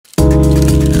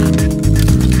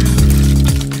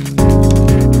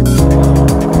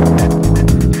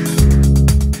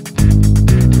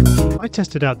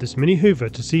tested out this mini hoover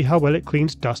to see how well it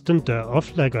cleans dust and dirt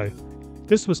off Lego.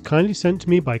 This was kindly sent to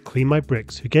me by Clean My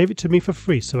Bricks, who gave it to me for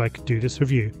free so I could do this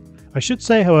review. I should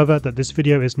say however that this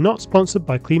video is not sponsored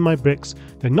by Clean My Bricks.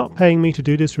 They're not paying me to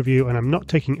do this review and I'm not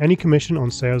taking any commission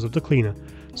on sales of the cleaner,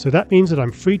 so that means that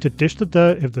I'm free to dish the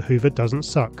dirt if the hoover doesn't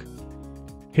suck.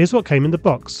 Here's what came in the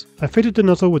box. I fitted the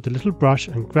nozzle with the little brush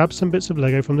and grabbed some bits of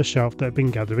Lego from the shelf that had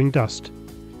been gathering dust.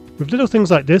 With little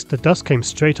things like this, the dust came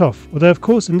straight off, although of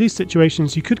course in these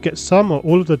situations you could get some or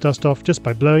all of the dust off just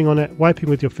by blowing on it, wiping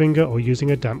with your finger or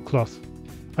using a damp cloth.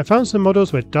 I found some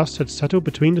models where dust had settled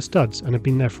between the studs and had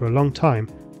been there for a long time.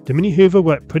 The mini hoover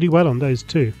worked pretty well on those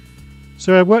too.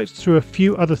 So I worked through a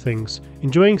few other things,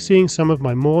 enjoying seeing some of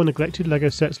my more neglected Lego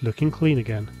sets looking clean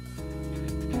again.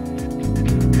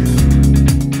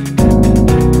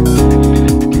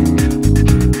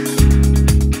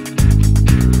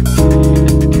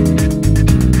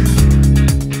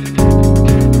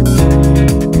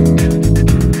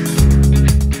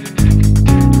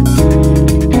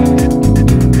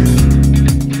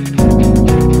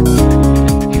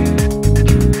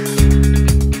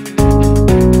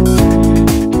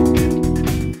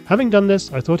 Having done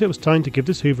this, I thought it was time to give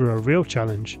this hoover a real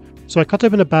challenge. So I cut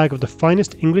open a bag of the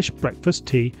finest English breakfast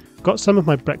tea, got some of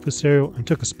my breakfast cereal and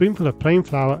took a spoonful of plain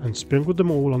flour and sprinkled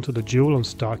them all onto the Jewel on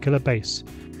Starkiller base.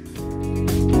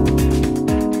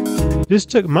 This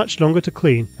took much longer to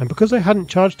clean, and because I hadn't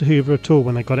charged the hoover at all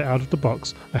when I got it out of the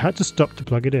box, I had to stop to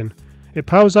plug it in. It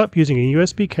powers up using a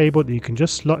USB cable that you can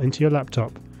just slot into your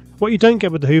laptop. What you don't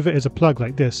get with the hoover is a plug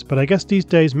like this, but I guess these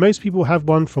days most people have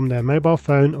one from their mobile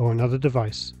phone or another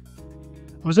device.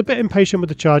 I was a bit impatient with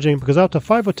the charging because after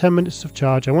 5 or 10 minutes of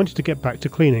charge I wanted to get back to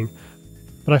cleaning,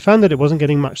 but I found that it wasn't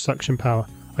getting much suction power.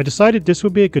 I decided this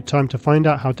would be a good time to find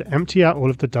out how to empty out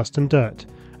all of the dust and dirt,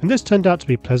 and this turned out to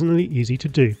be pleasantly easy to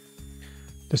do.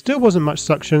 There still wasn't much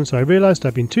suction, so I realised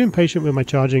I'd been too impatient with my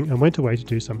charging and went away to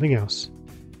do something else.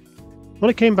 When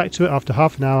I came back to it after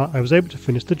half an hour I was able to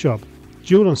finish the job.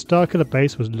 Jewel on Starkiller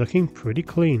base was looking pretty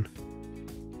clean.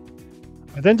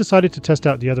 I then decided to test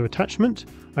out the other attachment.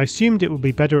 I assumed it would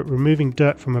be better at removing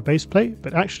dirt from a base plate,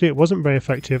 but actually it wasn't very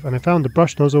effective and I found the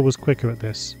brush nozzle was quicker at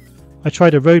this. I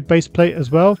tried a road base plate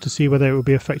as well to see whether it would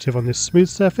be effective on this smooth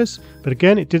surface, but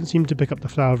again it didn't seem to pick up the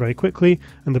flour very quickly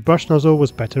and the brush nozzle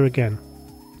was better again.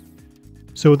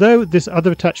 So although this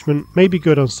other attachment may be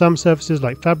good on some surfaces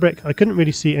like fabric, I couldn't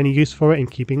really see any use for it in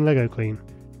keeping Lego clean.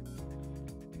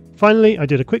 Finally, I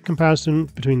did a quick comparison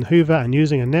between the hoover and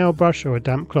using a nail brush or a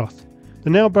damp cloth. The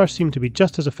nail brush seemed to be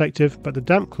just as effective, but the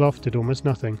damp cloth did almost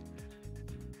nothing.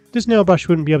 This nail brush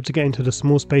wouldn't be able to get into the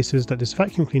small spaces that this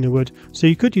vacuum cleaner would, so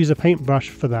you could use a paintbrush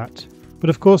for that. But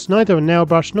of course neither a nail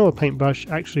brush nor a paintbrush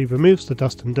actually removes the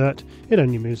dust and dirt, it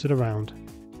only moves it around.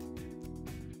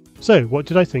 So what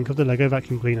did I think of the Lego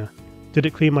vacuum cleaner? Did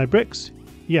it clean my bricks?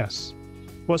 Yes.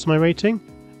 What's my rating?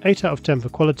 8 out of 10 for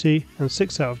quality and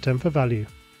 6 out of 10 for value.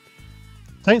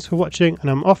 Thanks for watching, and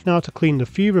I'm off now to clean the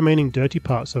few remaining dirty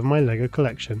parts of my Lego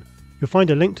collection. You'll find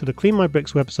a link to the Clean My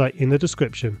Bricks website in the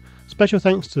description. Special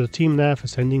thanks to the team there for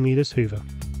sending me this hoover.